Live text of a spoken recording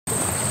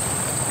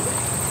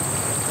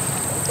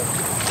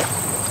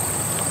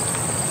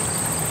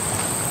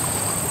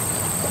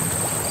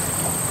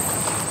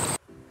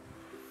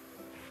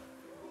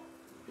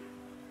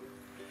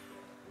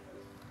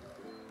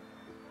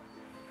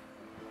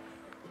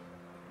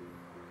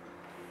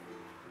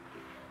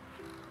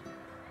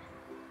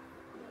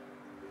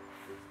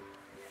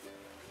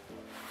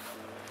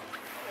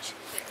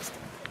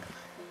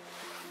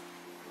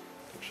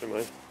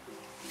Trzymaj.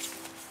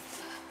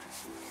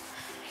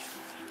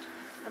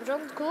 Na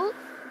początku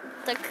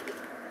tak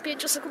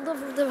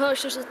 5-sekundowo wydawało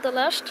się, że to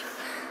leszcz,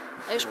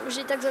 a już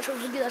później tak zaczął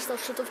wyginać tą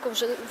szczytówką,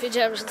 że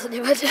wiedziałem, że to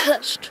nie będzie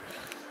leszcz.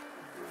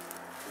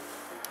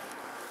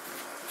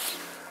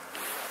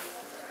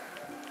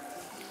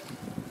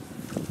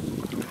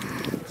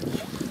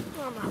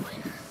 No mały.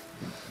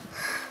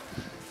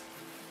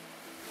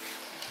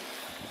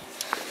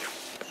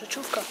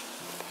 Rzeczówka.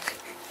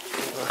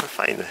 No,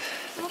 fajny.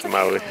 No, Taki taki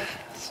mały.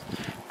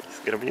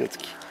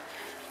 Zgrabniutki.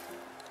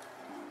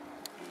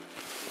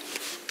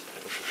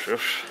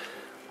 Już.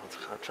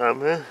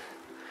 Odhaczamy.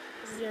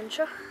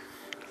 Zdjęcia.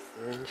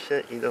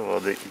 Zdjęcie i do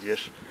wody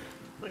idziesz.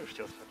 No już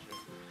cię odhaczyłem.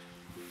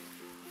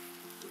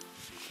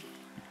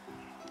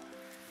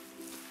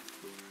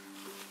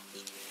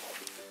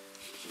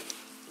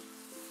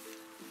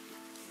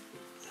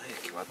 No,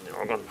 jaki ładny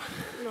ogon.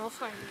 No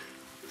fajnie.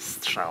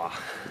 Strzała.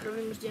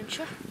 Robimy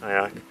zdjęcie? A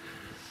jak?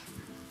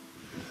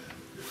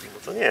 No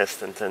to nie jest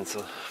ten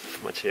co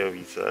w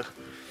Maciejowicach.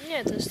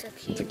 Nie, to jest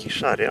taki... Taki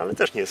szary, ale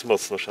też nie jest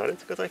mocno szary,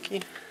 tylko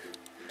taki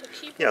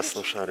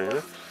jasno szary,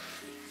 nie?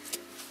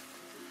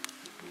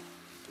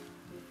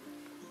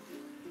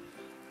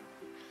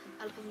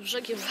 Ale pod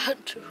brzegiem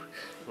walczył.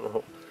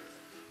 No.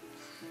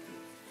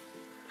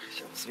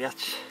 Chciał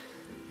zwiać.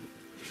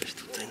 Coś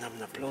tutaj nam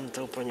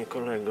naplątał, panie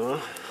kolego. No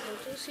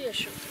to jest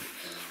Jesiotr.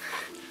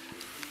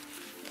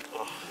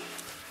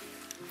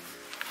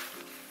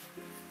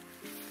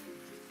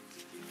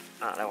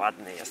 Ale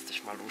ładny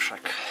jesteś,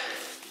 maluszek.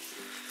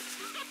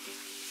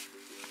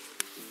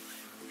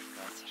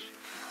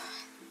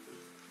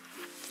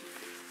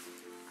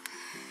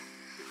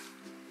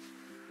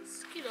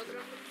 Z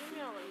kilogram nie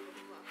miałem.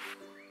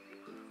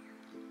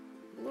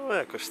 No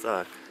jakoś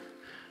tak.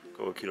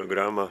 Około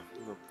kilograma.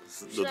 No,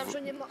 Myślałem,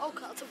 że nie ma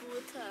oka, a to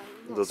były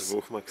te. do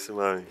 2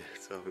 maksymalnie.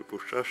 Co,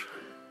 wypuszczasz?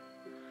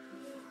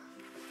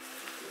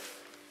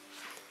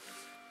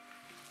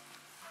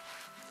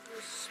 To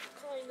jest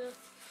spokojne.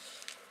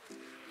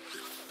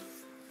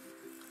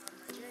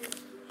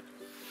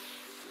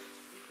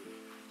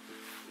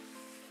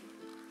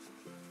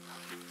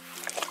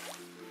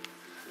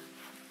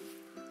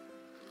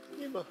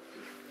 Nie ma.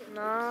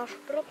 Na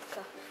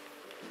szprotka.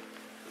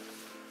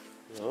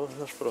 No,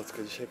 na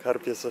szprotkę. Dzisiaj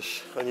karpie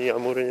coś, ani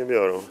amury nie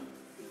biorą.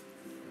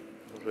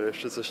 Może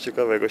jeszcze coś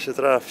ciekawego się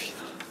trafi.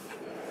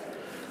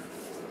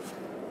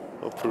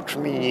 Oprócz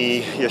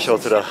mini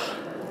jesiotra.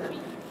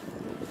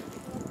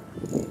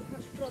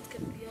 Na szprotkę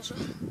bierze.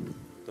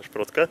 Na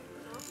szprotkę?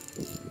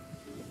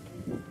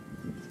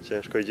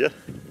 Ciężko idzie?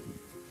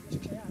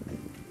 Jeszcze jak?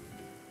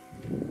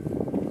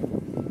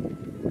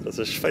 To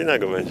coś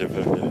fajnego będzie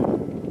pewnie.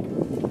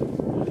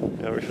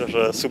 Ja myślę,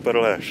 że super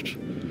leszcz.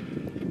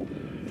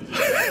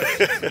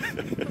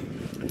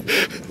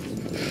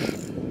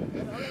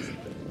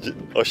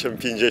 Ale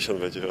 8,50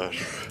 będzie waż.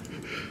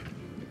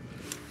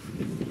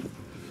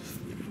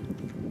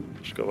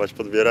 Szkować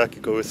podbieraki,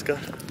 kołyska?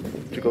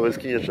 Czy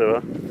kołyski nie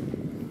trzeba?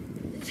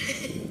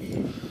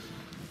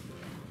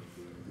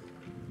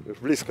 Już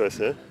blisko jest,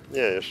 nie? Nie,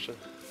 jeszcze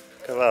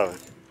kawałek.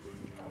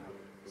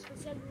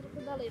 specjalnie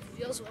trochę dalej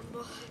wywiozłem, bo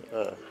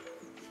A,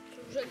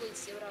 przy brzegu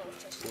nic nie brało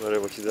wcześniej. Mary,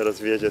 bo ci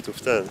zaraz wjedzie tu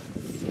w ten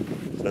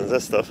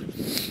zestaw.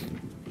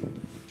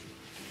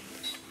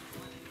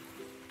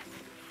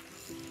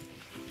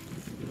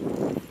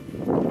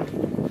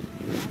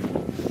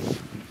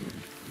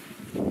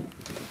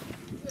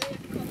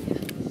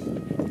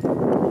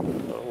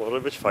 No,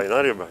 może być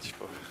fajna ryba, ci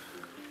powiem.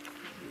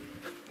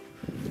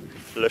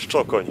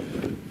 Leszczokoń.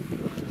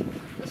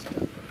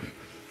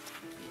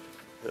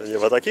 Nie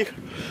ma takich?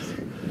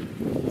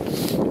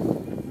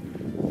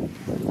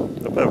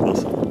 Na pewno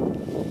są.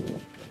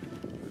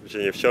 Żeby cię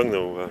nie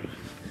wciągnął, uważaj.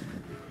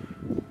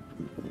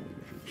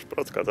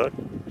 Szprotka, tak?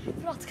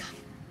 Szprotka.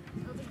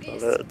 Na drugiej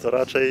Ale to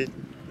raczej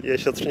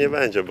jesiotr nie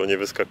będzie, bo nie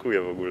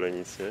wyskakuje w ogóle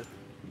nic, nie?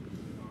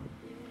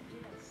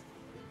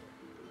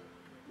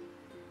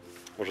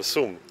 Może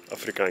sum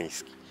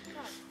afrykański.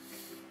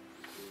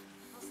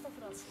 Na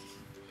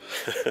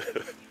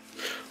 100%.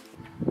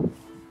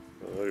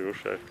 No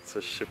już jak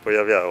coś się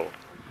pojawiało.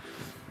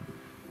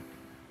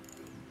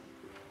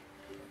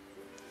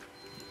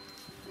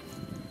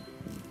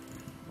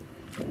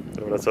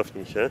 Dobra,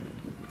 cofnij się.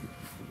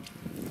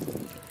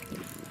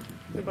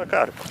 Chyba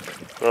karp.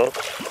 No.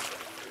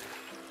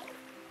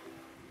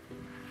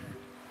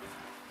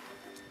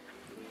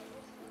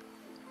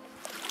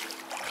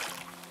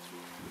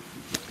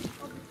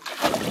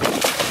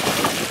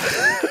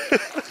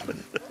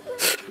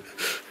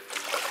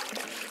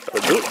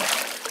 Ale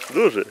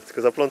duży,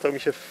 tylko zaplątał mi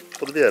się w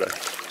podbierak.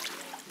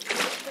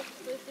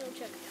 To już nie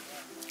ucieknie.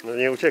 No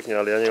nie ucieknie,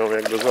 ale ja nie mam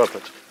jak go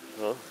złapać.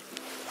 No.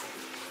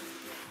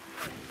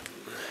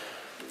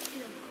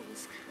 Ile ma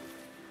kołyska?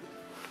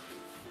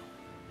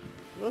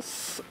 No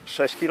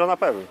 6 kilo na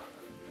pewno.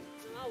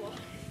 Mało.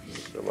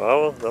 To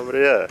mało? Dobry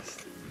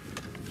jest.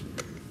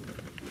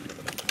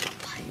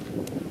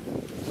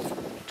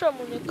 Czemu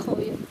nie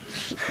koje?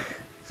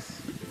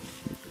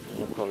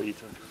 No koi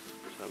to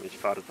trzeba mieć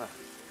farta.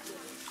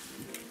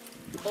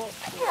 O,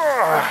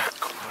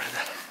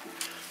 Kurde,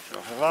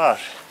 trochę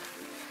waży.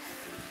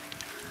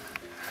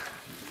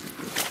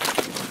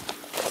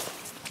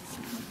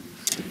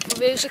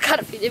 mówię, że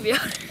karpi nie biorę.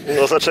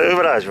 No zaczęły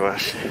brać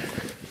właśnie.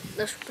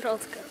 Na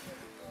szprotkę.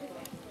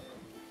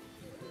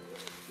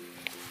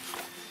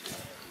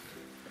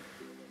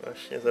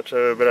 Właśnie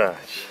zaczęły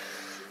brać.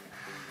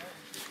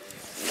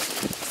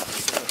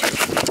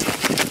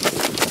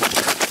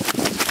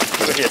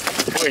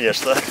 Płyniesz,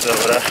 tak?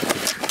 Dobra.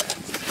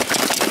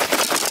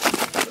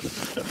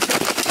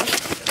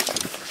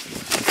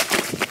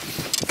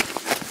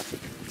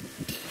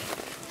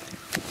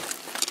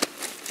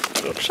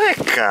 No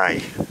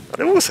czekaj!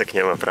 Ale łusek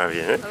nie ma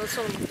prawie, nie? Ale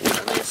co?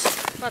 Ale jest,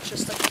 patrz,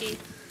 jest taki...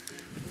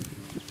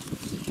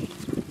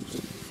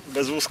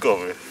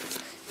 Bezłuskowy.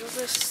 No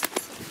to jest...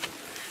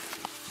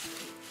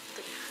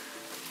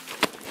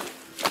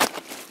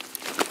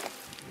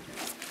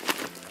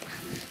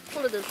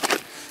 Kurde.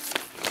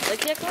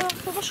 Tak jak na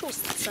chyba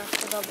szóstce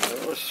podobno.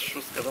 No,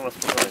 szóstka to ma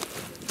spokojnie.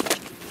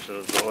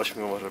 Myślę, że do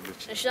 8 może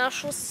być. Ja się na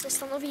szóstce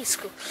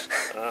stanowisku.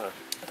 A.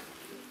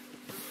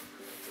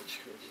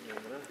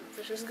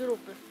 Też jest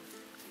grupy.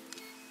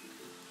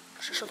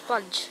 Musisz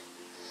odpalić.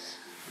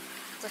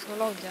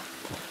 Technologia.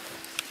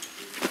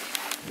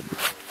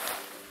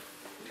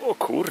 O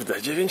kurde,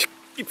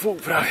 9,5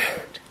 prawie.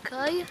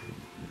 Czekaj.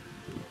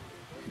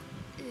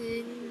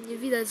 Nie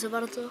widać za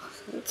bardzo.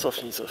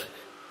 Cofnij.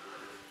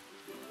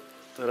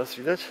 Teraz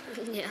widać?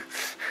 Nie.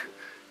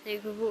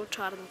 Jakby było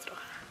czarno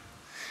trochę.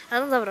 A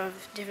no dobra,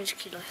 9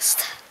 kilo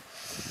jest.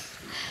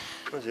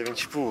 No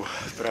 9,5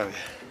 prawie.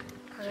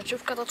 A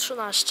rzeczówka to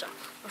 13.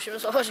 Musimy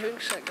złapać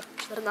większego.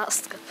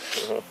 14.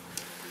 No.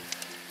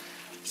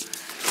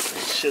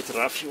 Się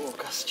trafił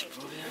okaz, ci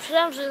powiem.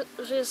 Myślałem,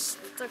 że jest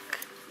tak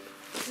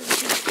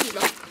 10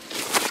 kilo.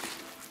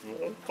 No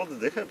pod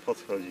dychę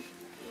podchodzi.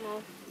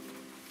 No.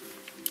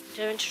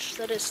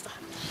 9400.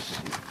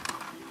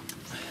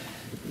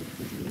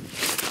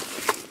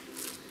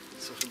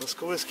 Co, chyba z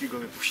kołyski go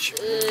wypuścimy.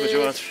 Będzie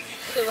łatwiej.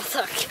 Chyba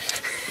tak.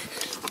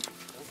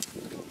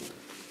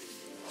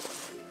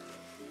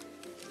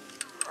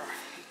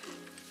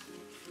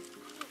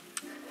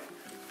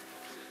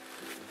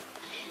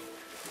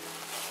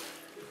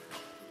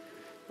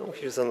 No,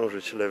 musisz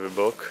zanurzyć lewy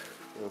bok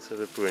i on sobie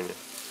wypłynie.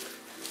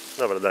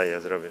 Dobra, daj,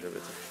 ja zrobię, żeby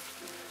to...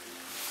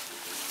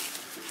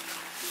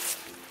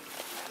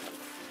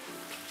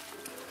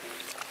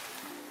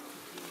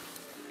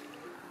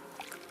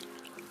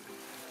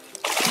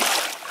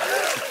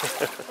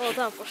 O,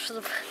 tam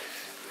poszedł.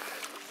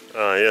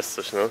 A, jest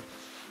coś, no.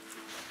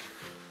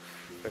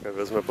 Czekaj,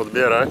 wezmę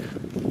podbierak.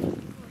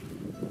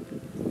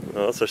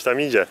 No, coś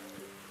tam idzie.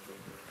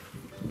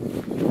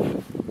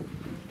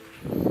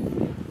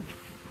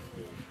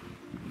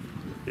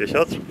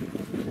 Jesiotr?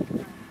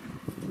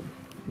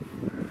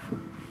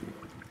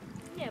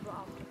 Nie, bo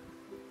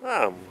Amur.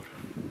 Amur.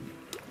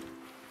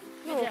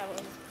 Wiedziałem.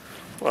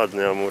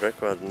 Ładny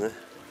amurek, ładny.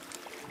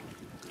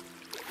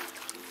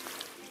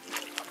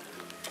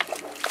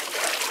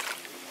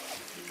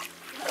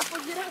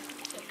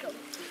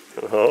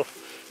 No.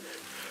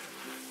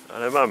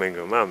 Ale mamy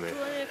go, mamy.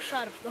 Była jak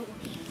szarpnął.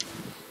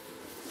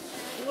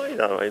 No i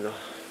dawaj, no.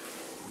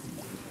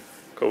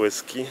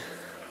 Kołyski.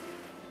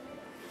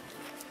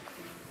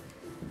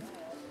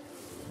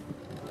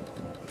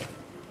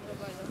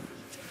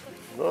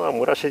 No,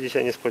 amura się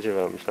dzisiaj nie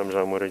spodziewałem. Myślałem, że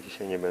amury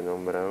dzisiaj nie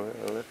będą brały,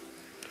 ale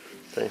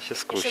ten się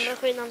skusi. Jeszcze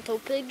brakuje nam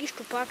tołpygi,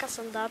 szczupaka,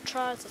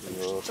 sandacza. Co tam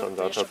No, jeszcze?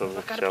 sandacza to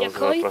bym Karpia chciał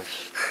koi? złapać.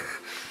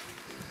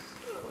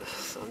 Ale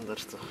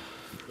sandacz to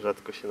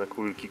rzadko się na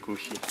kulki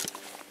kusi.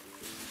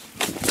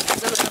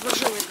 Dobra,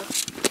 ważymy go.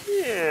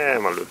 Nie,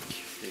 malutki.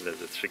 Ile?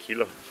 Ze 3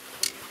 kilo.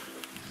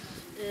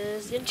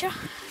 Zdjęcia?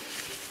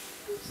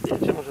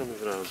 Zdjęcie możemy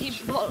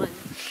zrobić. I boleń.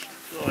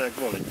 No, jak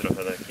boleń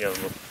trochę taki,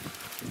 albo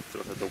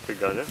trochę tą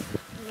pyganie.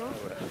 No.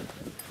 Dobra.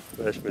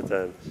 Weźmy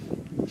ten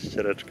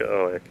ściereczkę.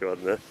 O, jakie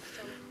ładne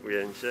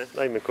ujęcie.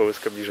 Dajmy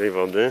kołyskę bliżej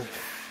wody.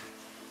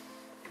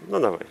 No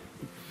dawaj.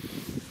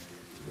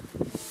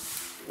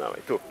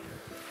 Dawaj, tu.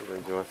 Tu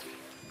będzie łatwiej.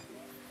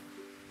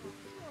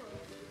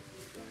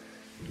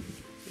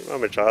 Nie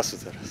mamy czasu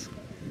teraz.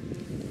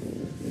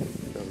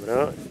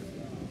 Dobra.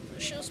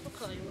 Się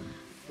uspokoił.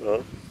 No.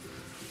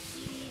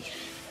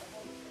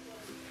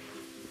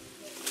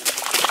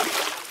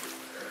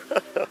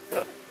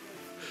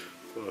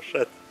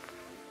 Poszedł.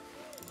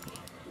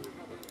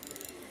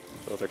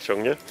 No tak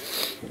ciągnie.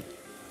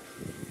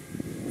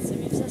 Chcę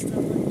mi w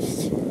zestaw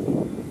wejść.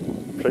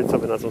 Przejdź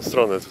sobie na tą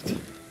stronę tutaj.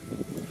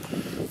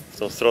 W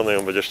tą stronę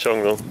ją będziesz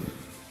ciągnął.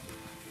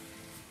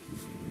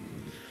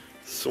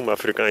 Sum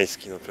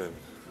afrykański na pewno.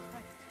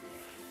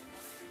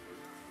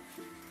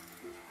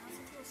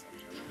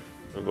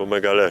 Albo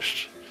mega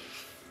leszcz.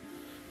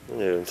 No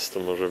nie wiem, co to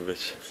może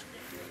być.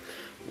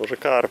 Może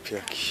karp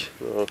jakiś.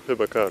 No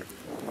chyba karp.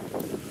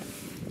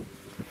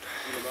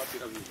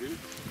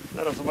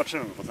 Zaraz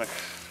zobaczymy, bo tak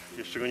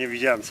jeszcze go nie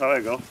widziałem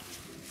całego.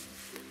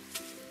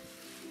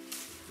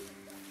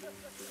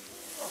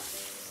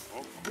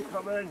 O,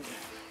 chyba będzie.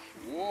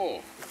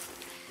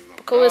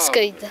 Po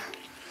kołyskę idę.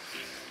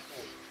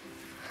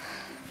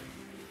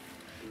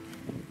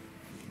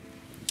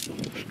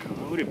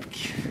 O,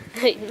 rybki.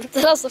 Hej, no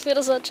teraz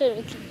dopiero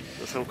zobaczymy.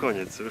 To sam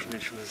koniec, już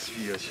mieliśmy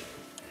zwijać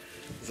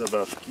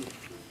zabawki.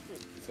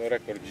 Co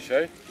rekord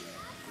dzisiaj?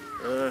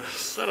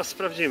 Zaraz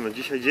sprawdzimy.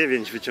 Dzisiaj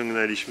 9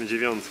 wyciągnęliśmy,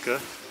 9.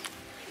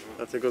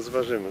 Dlatego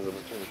zważymy,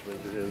 zobaczymy, czy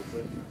będzie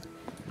więcej.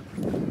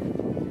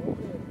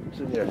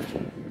 Czy nie?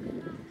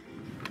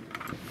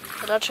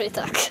 Raczej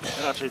tak.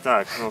 Raczej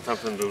tak, no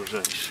tamten był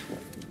lżejszy.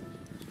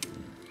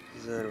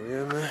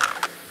 Zerujemy.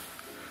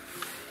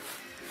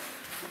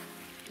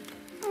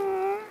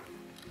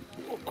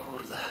 O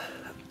kurde.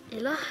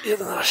 Ile?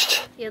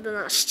 11.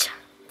 11.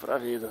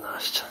 Prawie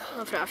 11.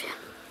 No prawie.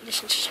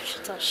 10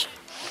 też.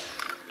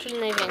 Czyli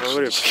największy. Mam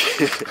rybki.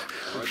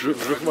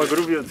 Brzuch ma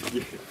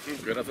grubiutki.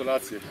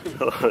 Gratulacje.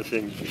 No,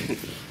 dzięki.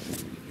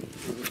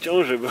 W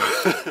ciąży był.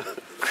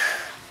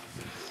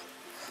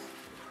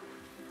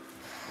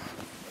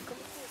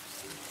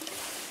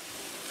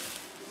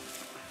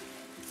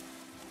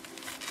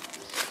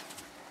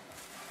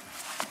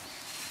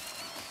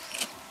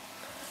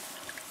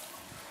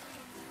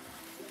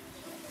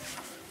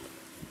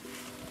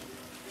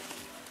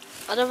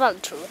 Ale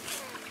walczył.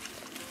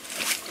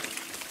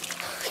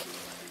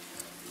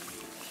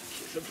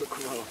 Się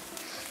zablokowało.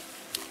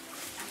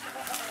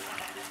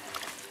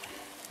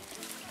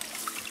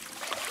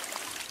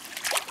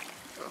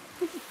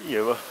 Nie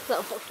ma.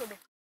 No,